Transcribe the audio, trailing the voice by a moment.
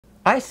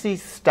I see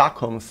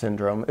Stockholm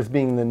Syndrome as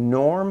being the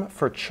norm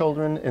for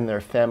children in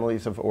their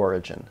families of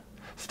origin.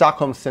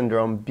 Stockholm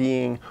Syndrome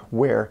being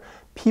where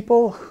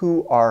people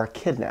who are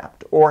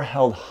kidnapped or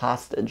held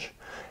hostage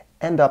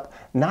end up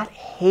not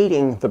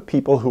hating the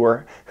people who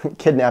are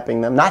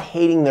kidnapping them, not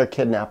hating their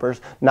kidnappers,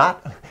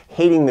 not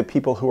hating the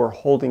people who are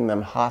holding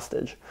them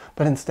hostage,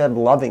 but instead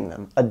loving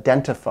them,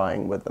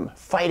 identifying with them,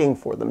 fighting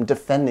for them,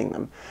 defending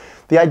them.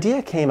 The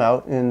idea came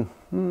out in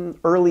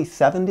early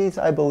 70s,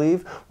 I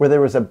believe, where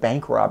there was a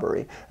bank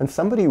robbery, and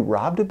somebody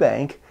robbed a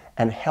bank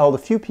and held a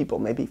few people,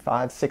 maybe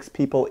 5, 6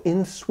 people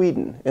in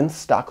Sweden, in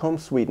Stockholm,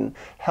 Sweden,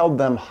 held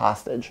them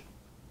hostage.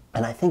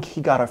 And I think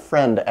he got a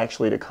friend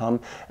actually to come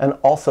and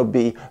also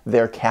be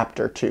their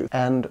captor too.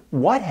 And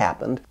what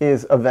happened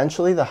is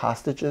eventually the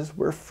hostages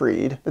were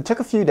freed. It took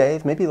a few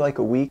days, maybe like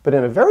a week, but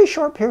in a very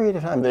short period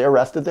of time they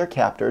arrested their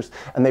captors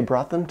and they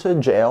brought them to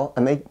jail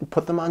and they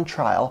put them on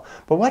trial.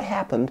 But what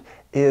happened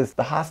is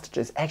the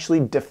hostages actually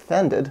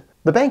defended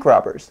the bank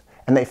robbers.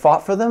 And they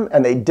fought for them,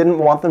 and they didn't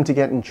want them to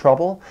get in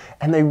trouble,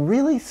 and they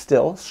really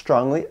still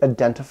strongly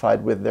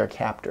identified with their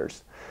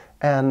captors.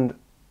 And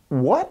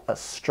what a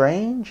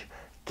strange,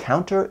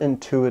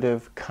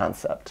 counterintuitive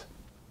concept.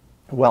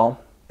 Well,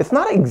 it's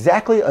not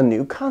exactly a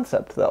new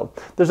concept, though.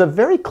 There's a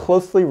very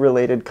closely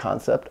related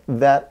concept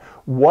that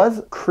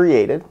was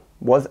created,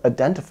 was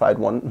identified,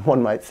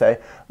 one might say,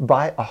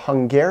 by a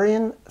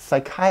Hungarian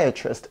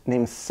psychiatrist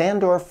named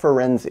Sándor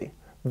Ferenczi.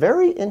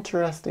 Very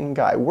interesting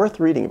guy, worth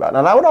reading about.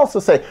 And I would also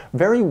say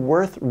very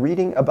worth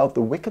reading about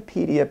the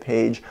Wikipedia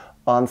page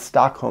on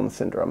Stockholm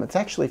Syndrome. It's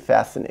actually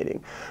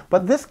fascinating.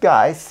 But this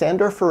guy,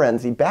 Sándor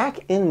Ferenczi,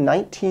 back in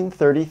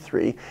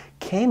 1933,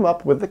 came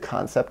up with the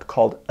concept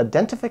called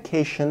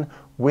identification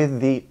with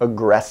the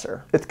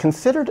aggressor. It's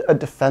considered a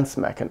defense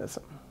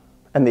mechanism.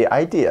 And the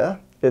idea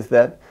is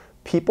that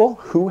people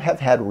who have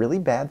had really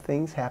bad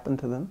things happen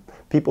to them,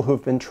 people who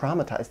have been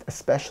traumatized,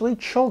 especially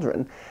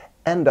children,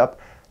 end up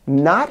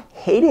not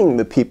hating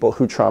the people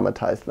who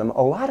traumatized them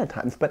a lot of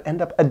times, but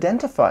end up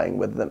identifying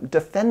with them,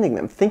 defending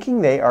them, thinking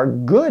they are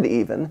good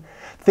even,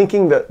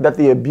 thinking that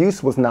the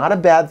abuse was not a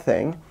bad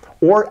thing,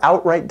 or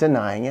outright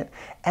denying it,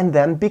 and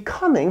then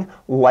becoming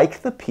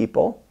like the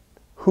people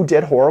who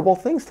did horrible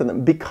things to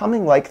them,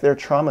 becoming like their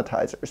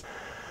traumatizers.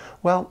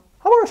 Well,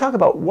 I want to talk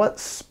about what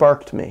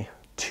sparked me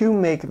to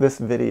make this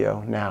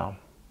video now.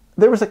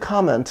 There was a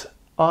comment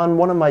on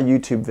one of my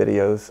YouTube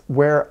videos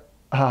where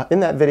in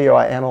that video,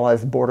 I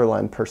analyzed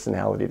borderline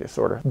personality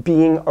disorder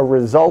being a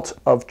result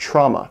of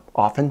trauma,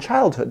 often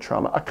childhood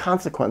trauma, a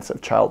consequence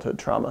of childhood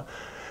trauma.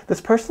 This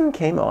person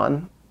came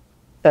on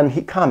and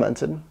he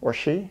commented, or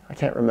she, I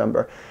can't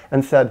remember,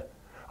 and said,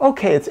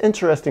 okay, it's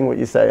interesting what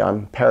you say,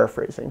 I'm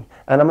paraphrasing.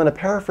 And I'm going to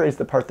paraphrase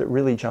the part that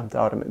really jumped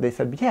out at me. They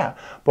said, yeah,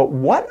 but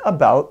what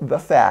about the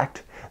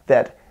fact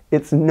that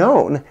it's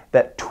known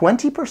that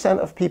 20%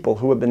 of people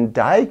who have been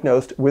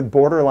diagnosed with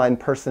borderline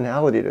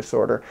personality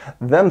disorder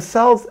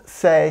themselves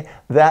say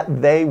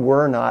that they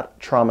were not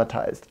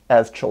traumatized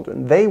as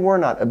children. They were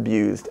not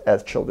abused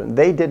as children.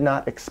 They did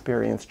not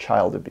experience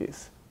child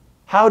abuse.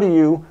 How do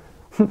you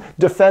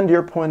defend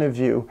your point of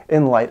view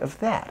in light of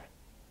that?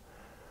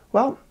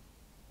 Well,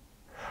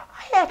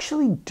 I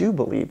actually do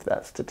believe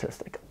that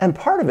statistic. And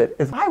part of it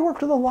is I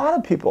worked with a lot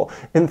of people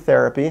in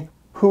therapy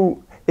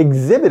who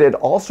exhibited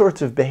all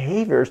sorts of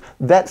behaviors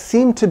that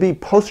seemed to be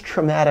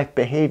post-traumatic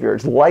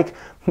behaviors, like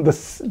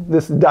this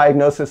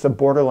diagnosis of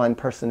borderline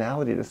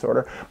personality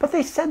disorder, but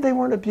they said they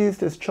weren't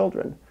abused as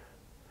children.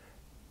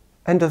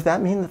 And does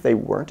that mean that they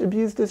weren't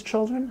abused as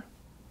children?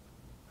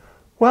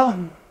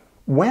 Well,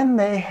 when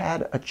they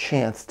had a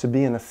chance to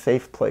be in a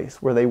safe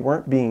place where they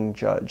weren't being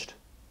judged,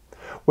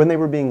 when they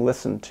were being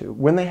listened to,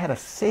 when they had a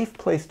safe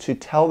place to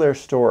tell their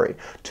story,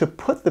 to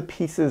put the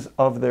pieces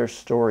of their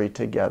story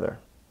together,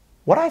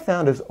 what I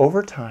found is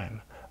over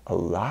time, a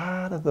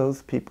lot of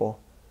those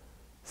people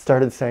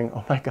started saying,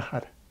 oh my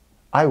God,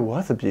 I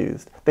was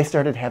abused. They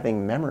started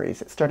having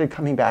memories. It started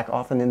coming back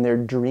often in their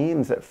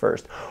dreams at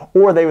first.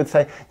 Or they would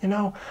say, you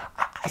know,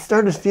 I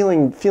started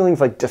feeling feelings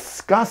like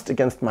disgust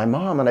against my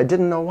mom, and I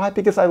didn't know why,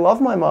 because I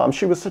love my mom.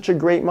 She was such a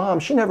great mom.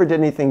 She never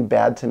did anything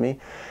bad to me.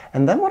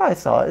 And then what I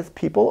saw is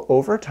people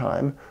over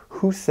time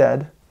who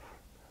said,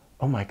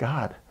 oh my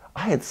God,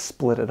 I had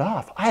split it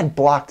off. I had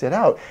blocked it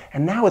out,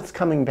 and now it's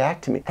coming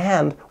back to me.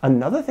 And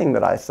another thing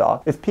that I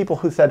saw is people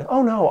who said,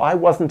 oh no, I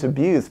wasn't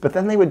abused, but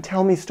then they would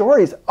tell me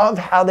stories of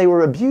how they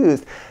were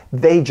abused.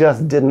 They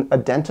just didn't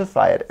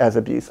identify it as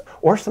abuse.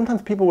 Or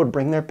sometimes people would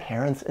bring their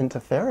parents into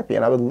therapy,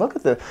 and I would look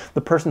at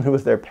the person who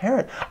was their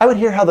parent. I would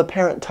hear how the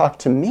parent talked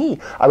to me.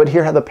 I would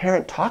hear how the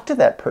parent talked to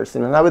that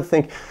person, and I would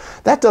think,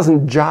 that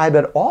doesn't jibe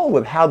at all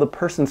with how the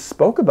person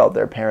spoke about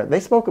their parent. They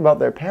spoke about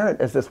their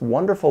parent as this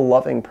wonderful,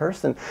 loving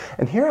person,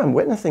 and here I'm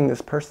witnessing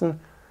this person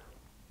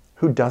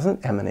who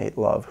doesn't emanate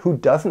love, who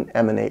doesn't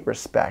emanate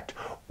respect.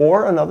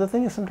 Or another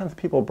thing is sometimes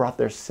people brought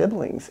their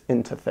siblings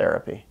into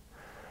therapy.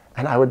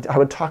 And I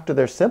would talk to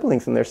their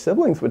siblings, and their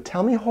siblings would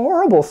tell me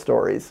horrible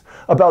stories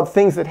about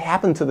things that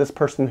happened to this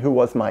person who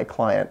was my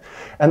client.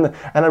 And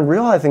I'm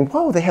realizing,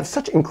 whoa, they have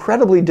such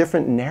incredibly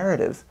different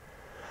narratives.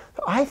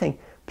 So I think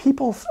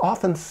People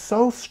often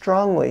so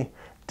strongly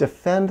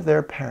defend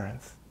their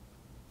parents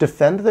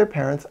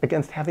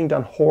against having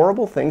done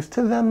horrible things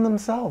to them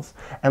themselves.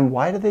 And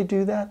why do they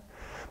do that?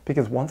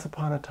 Because once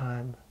upon a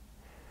time,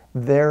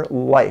 their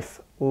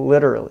life,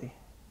 literally,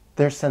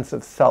 their sense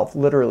of self,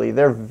 literally,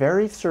 their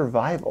very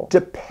survival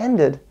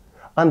depended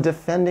on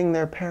defending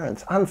their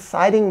parents, on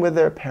siding with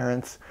their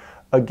parents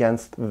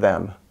against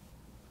them.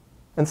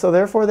 And so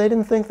therefore they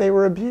didn't think they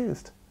were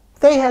abused.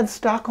 They had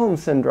Stockholm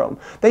Syndrome.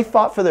 They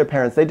fought for their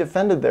parents. They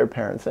defended their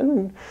parents.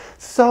 And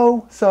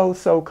so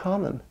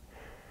common.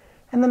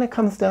 And then it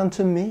comes down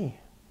to me.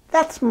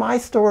 That's my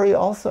story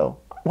also.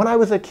 When I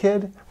was a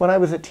kid, when I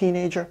was a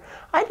teenager,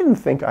 I didn't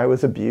think I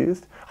was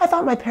abused. I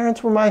thought my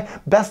parents were my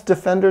best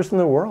defenders in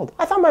the world.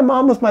 I thought my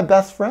mom was my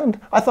best friend.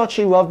 I thought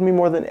she loved me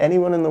more than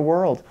anyone in the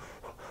world.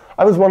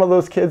 I was one of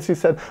those kids who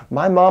said,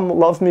 my mom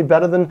loves me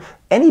better than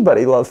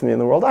anybody loves me in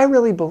the world. I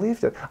really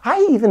believed it.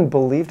 I even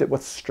believed it.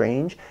 What's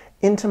strange,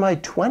 into my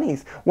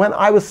 20s, when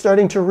I was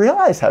starting to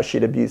realize how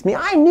she'd abused me.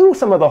 I knew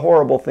some of the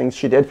horrible things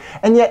she did,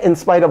 and yet in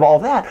spite of all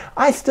that,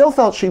 I still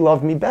felt she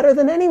loved me better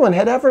than anyone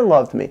had ever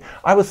loved me.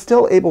 I was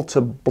still able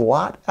to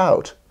blot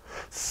out,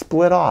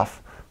 split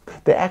off,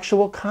 the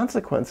actual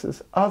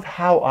consequences of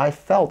how I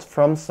felt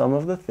from some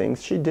of the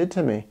things she did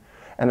to me.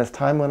 And as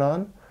time went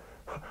on,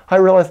 I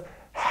realized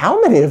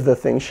how many of the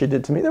things she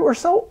did to me that were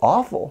so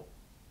awful,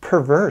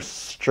 perverse,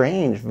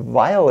 strange,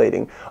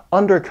 violating,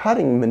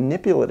 undercutting,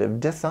 manipulative,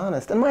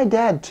 dishonest. And my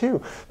dad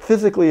too,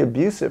 physically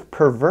abusive,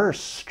 perverse,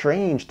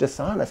 strange,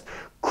 dishonest,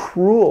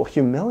 cruel,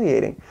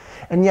 humiliating.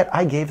 And yet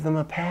I gave them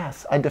a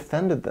pass. I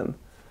defended them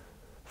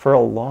for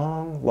a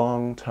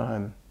long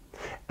time.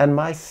 And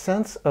my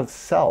sense of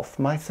self,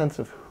 my sense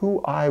of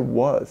who I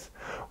was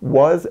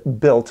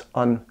built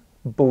on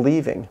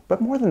believing, but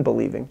more than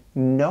believing,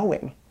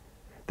 knowing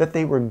that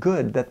they were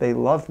good, that they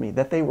loved me,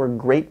 that they were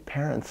great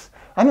parents.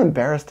 I'm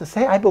embarrassed to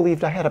say I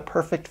believed I had a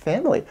perfect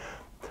family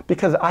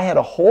because I had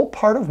a whole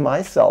part of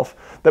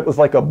myself that was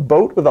like a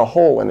boat with a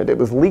hole in it. It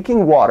was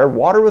leaking water,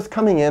 water was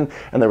coming in,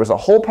 and there was a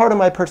whole part of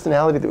my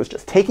personality that was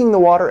just taking the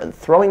water and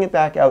throwing it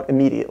back out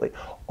immediately,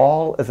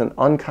 all as an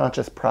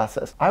unconscious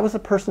process. I was a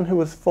person who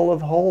was full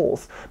of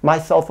holes. My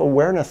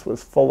self-awareness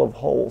was full of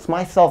holes.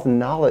 My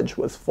self-knowledge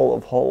was full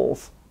of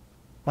holes.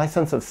 My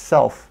sense of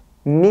self,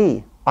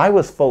 me, I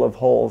was full of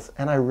holes,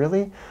 and I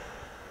really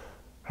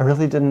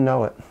didn't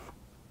know it.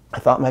 I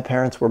thought my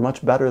parents were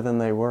much better than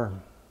they were.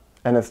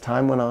 And as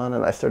time went on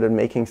and I started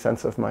making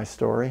sense of my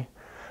story,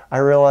 I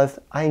realized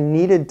I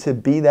needed to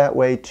be that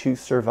way to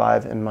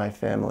survive in my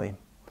family.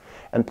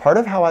 And part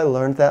of how I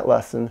learned that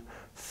lesson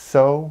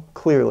so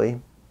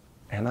clearly,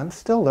 and I'm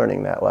still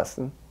learning that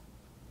lesson,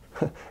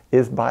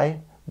 is by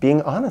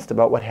being honest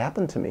about what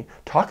happened to me,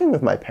 talking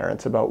with my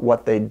parents about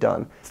what they'd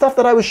done, stuff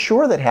that I was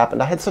sure that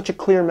happened. I had such a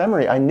clear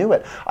memory. I knew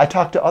it. I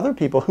talked to other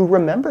people who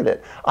remembered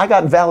it. I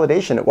got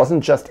validation. It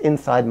wasn't just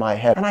inside my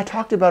head. And I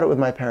talked about it with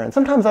my parents.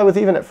 Sometimes I was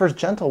even at first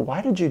gentle.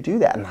 Why did you do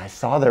that? And I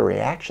saw their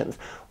reactions.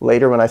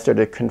 Later, when I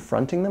started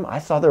confronting them, I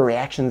saw their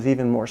reactions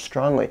even more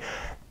strongly.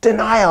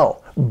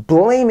 Denial,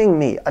 blaming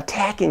me,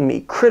 attacking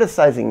me,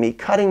 criticizing me,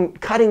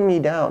 cutting me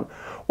down,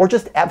 or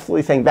just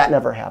absolutely saying that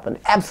never happened,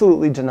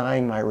 absolutely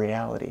denying my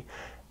reality.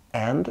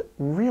 And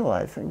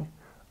realizing,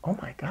 oh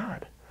my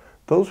God,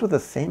 those were the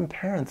same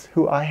parents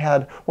who I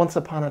had once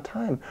upon a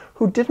time,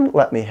 who didn't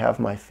let me have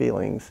my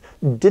feelings,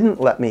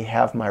 didn't let me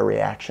have my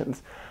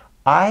reactions.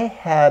 I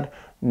had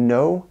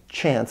no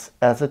chance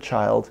as a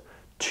child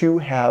to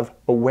have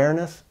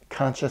awareness,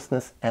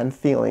 consciousness, and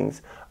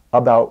feelings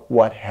about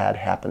what had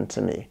happened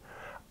to me.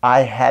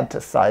 I had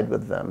to side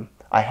with them.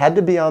 I had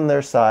to be on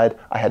their side.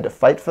 I had to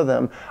fight for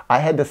them. I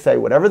had to say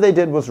whatever they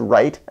did was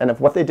right, and if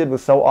what they did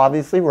was so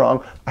obviously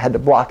wrong, I had to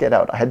block it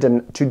out. I had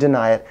to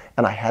deny it,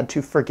 and I had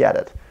to forget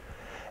it.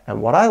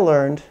 And what I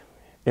learned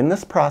in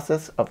this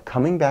process of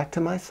coming back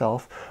to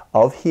myself,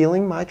 of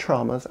healing my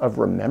traumas, of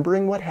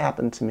remembering what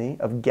happened to me,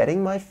 of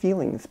getting my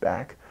feelings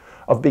back,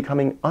 of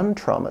becoming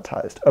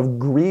untraumatized, of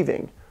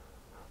grieving,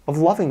 of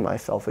loving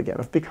myself again,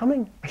 of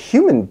becoming a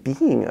human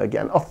being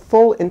again, a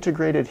full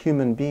integrated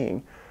human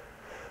being.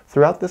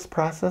 Throughout this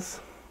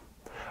process,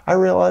 I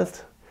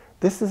realized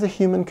this is a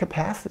human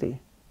capacity.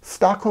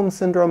 Stockholm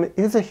Syndrome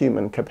is a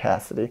human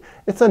capacity.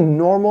 It's a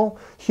normal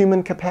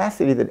human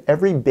capacity that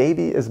every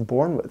baby is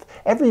born with.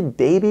 Every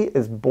baby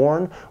is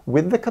born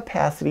with the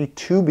capacity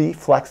to be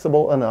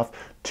flexible enough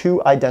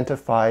to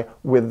identify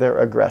with their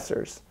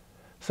aggressors.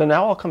 So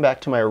now I'll come back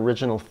to my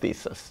original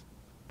thesis,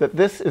 that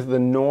this is the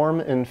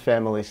norm in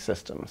family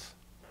systems.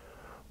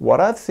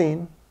 What I've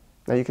seen,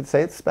 now you could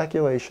say it's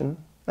speculation,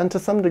 and to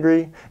some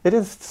degree, it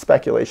is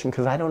speculation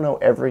because I don't know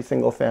every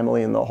single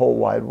family in the whole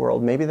wide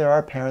world. Maybe there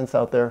are parents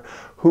out there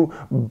who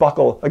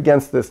buckle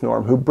against this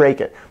norm, who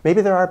break it.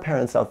 Maybe there are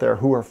parents out there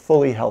who are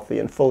fully healthy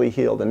and fully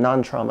healed and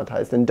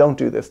non-traumatized and don't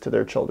do this to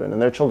their children,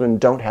 and their children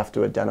don't have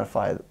to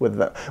identify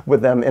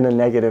with them in a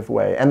negative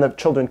way, and the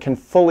children can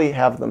fully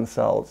have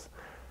themselves.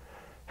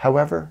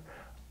 However,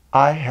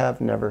 I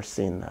have never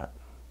seen that.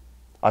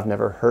 I've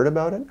never heard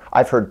about it.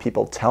 I've heard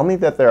people tell me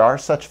that there are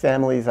such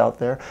families out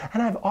there,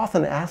 and I've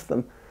often asked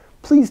them,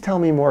 Please tell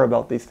me more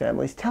about these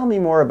families. Tell me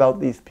more about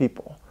these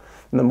people.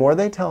 And the more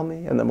they tell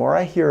me, and the more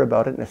I hear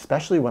about it, and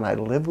especially when I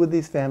live with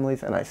these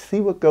families and I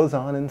see what goes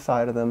on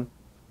inside of them,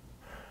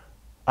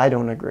 I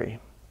don't agree.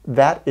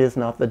 That is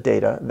not the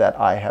data that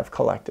I have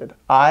collected.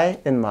 I,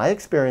 in my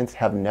experience,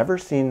 have never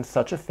seen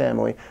such a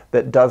family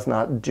that does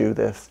not do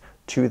this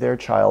to their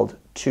child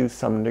to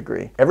some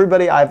degree.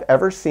 Everybody I've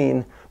ever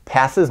seen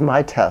passes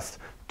my test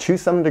to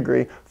some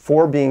degree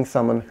for being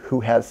someone who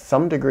has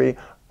some degree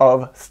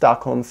of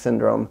Stockholm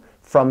Syndrome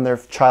from their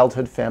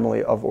childhood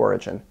family of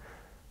origin.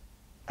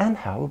 And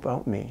how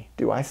about me?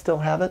 Do I still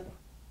have it?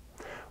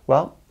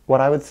 Well,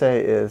 what I would say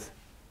is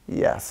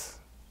yes.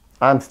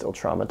 I'm still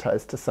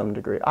traumatized to some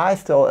degree. I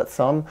still, at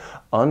some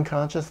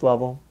unconscious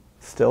level,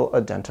 still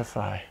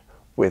identify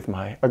with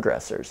my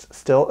aggressors,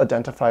 still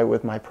identify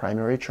with my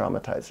primary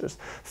traumatizers,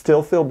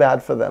 still feel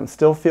bad for them,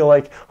 still feel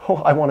like, oh,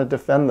 I want to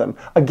defend them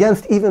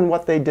against even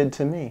what they did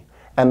to me.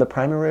 And the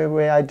primary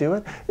way I do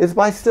it is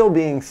by still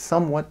being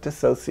somewhat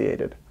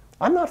dissociated.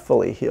 I'm not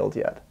fully healed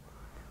yet.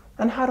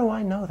 And how do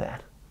I know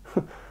that?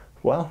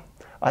 Well,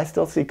 I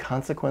still see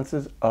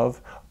consequences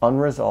of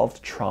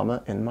unresolved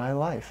trauma in my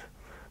life.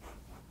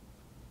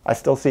 I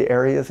still see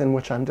areas in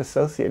which I'm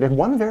dissociated.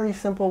 One very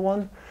simple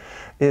one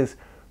is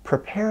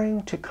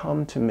preparing to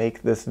come to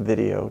make this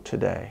video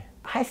today.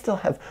 I still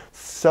have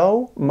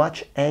so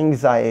much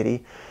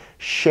anxiety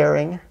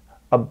sharing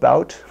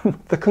about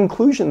the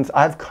conclusions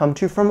I've come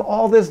to from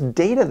all this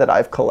data that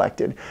I've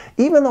collected.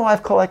 Even though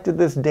I've collected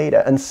this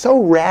data, and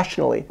so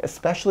rationally,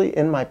 especially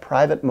in my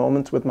private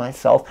moments with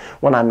myself,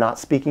 when I'm not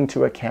speaking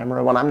to a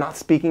camera, when I'm not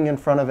speaking in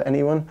front of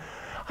anyone,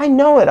 I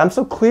know it. I'm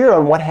so clear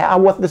on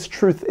what this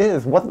truth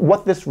is,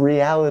 what this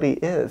reality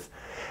is.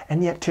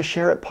 And yet to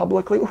share it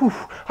publicly,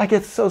 I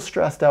get so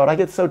stressed out. I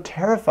get so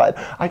terrified.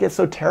 I get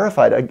so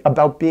terrified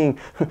about being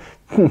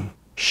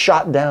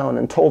shot down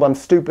and told I'm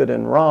stupid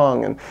and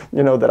wrong, and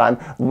that I'm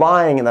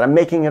lying, and that I'm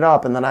making it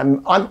up, and that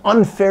I'm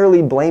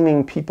unfairly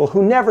blaming people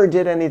who never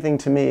did anything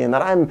to me, and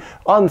that I'm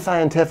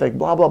unscientific,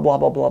 blah, blah, blah,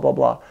 blah, blah, blah,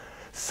 blah.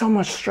 So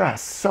much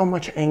stress, so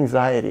much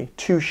anxiety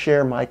to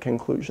share my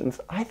conclusions,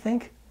 I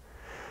think,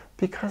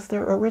 because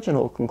they're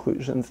original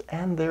conclusions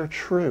and they're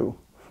true.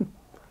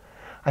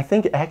 I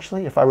think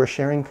actually if I were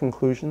sharing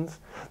conclusions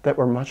that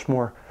were much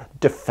more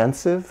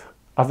defensive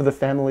of the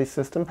family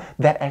system,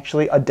 that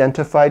actually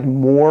identified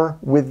more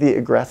with the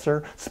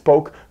aggressor,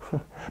 spoke,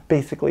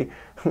 basically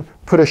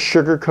put a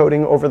sugar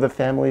coating over the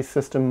family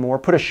system more,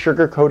 put a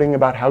sugar coating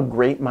about how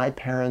great my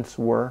parents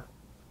were,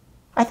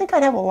 I think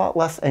I'd have a lot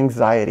less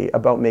anxiety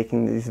about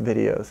making these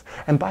videos.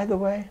 And by the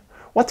way,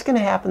 what's going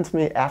to happen to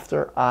me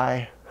after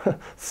I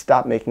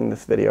stop making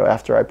this video,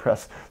 after I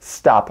press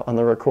stop on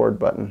the record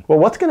button? Well,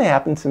 what's going to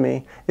happen to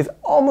me is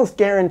almost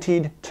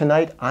guaranteed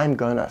tonight I'm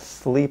going to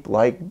sleep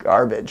like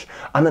garbage.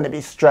 I'm going to be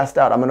stressed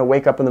out. I'm going to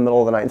wake up in the middle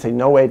of the night and say,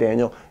 no way,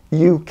 Daniel,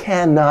 you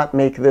cannot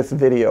make this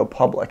video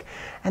public.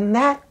 And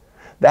that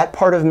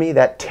part of me,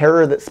 that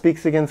terror that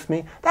speaks against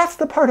me, that's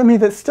the part of me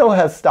that still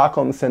has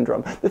Stockholm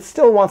Syndrome, that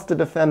still wants to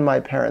defend my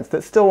parents,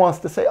 that still wants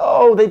to say,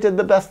 oh, they did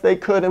the best they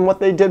could, and what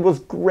they did was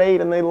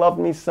great, and they loved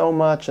me so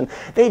much, and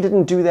they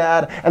didn't do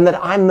that, and that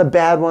I'm the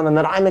bad one, and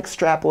that I'm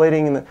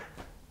extrapolating.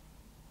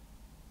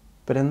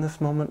 But in this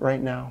moment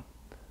right now,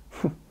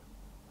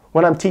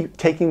 when I'm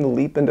taking the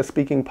leap into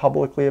speaking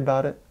publicly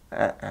about it,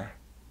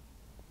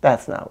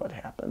 that's not what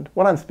happened.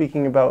 What I'm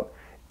speaking about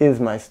is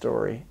my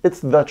story. It's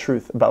the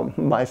truth about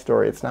my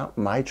story. It's not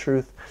my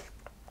truth.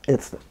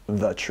 It's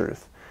the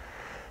truth.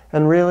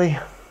 And really,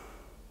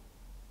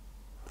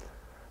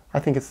 I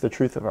think it's the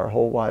truth of our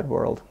whole wide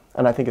world.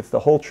 And I think it's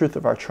the whole truth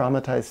of our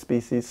traumatized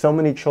species. So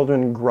many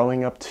children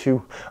growing up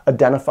to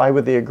identify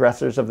with the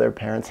aggressors of their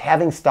parents,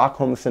 having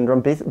Stockholm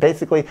Syndrome,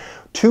 basically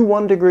to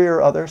one degree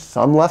or other,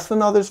 some less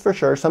than others for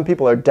sure. Some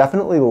people are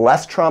definitely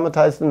less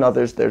traumatized than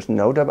others. There's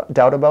no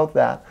doubt about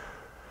that.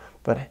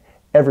 But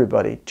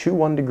everybody, to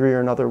one degree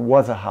or another,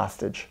 was a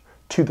hostage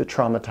to the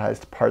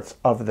traumatized parts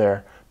of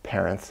their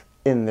parents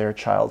in their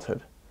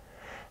childhood.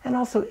 And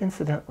also,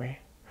 incidentally,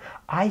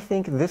 I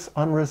think this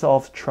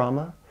unresolved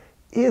trauma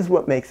is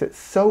what makes it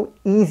so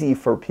easy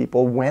for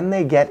people when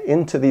they get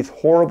into these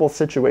horrible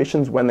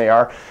situations, when they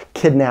are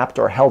kidnapped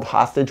or held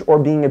hostage or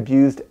being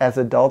abused as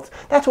adults.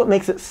 That's what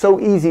makes it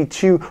so easy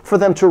for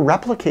them to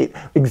replicate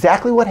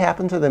exactly what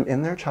happened to them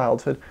in their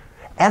childhood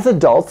as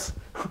adults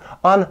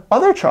on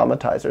other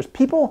traumatizers.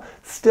 People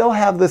still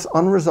have this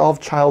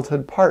unresolved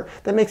childhood part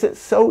that makes it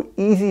so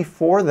easy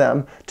for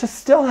them to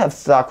still have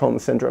Stockholm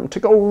Syndrome, to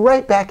go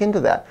right back into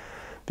that,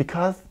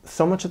 because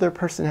so much of their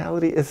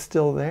personality is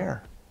still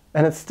there.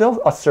 And it's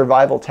still a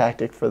survival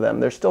tactic for them.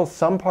 There's still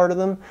some part of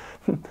them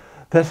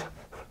that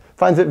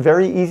finds it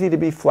very easy to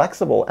be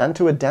flexible and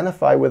to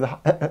identify with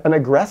an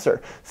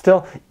aggressor.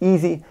 Still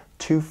easy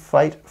to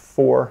fight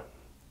for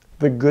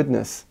the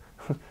goodness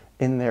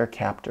in their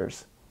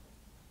captors.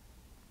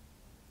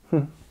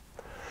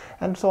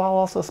 And so I'll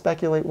also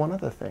speculate one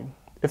other thing.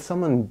 If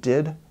someone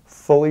did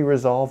fully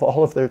resolve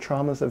all of their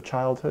traumas of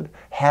childhood,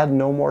 had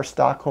no more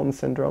Stockholm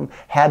Syndrome,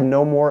 had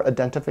no more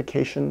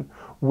identification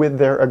with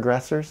their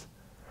aggressors,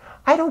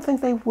 I don't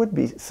think they would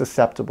be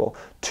susceptible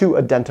to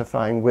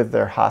identifying with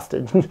their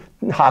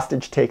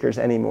hostage takers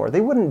anymore.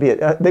 They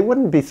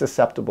wouldn't be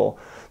susceptible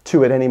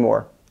to it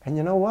anymore. And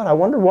you know what? I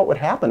wonder what would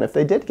happen if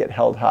they did get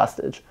held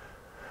hostage.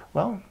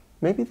 Well,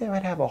 maybe they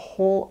would have a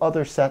whole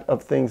other set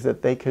of things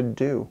that they could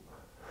do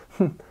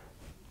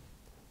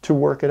to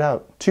work it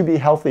out, to be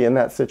healthy in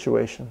that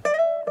situation.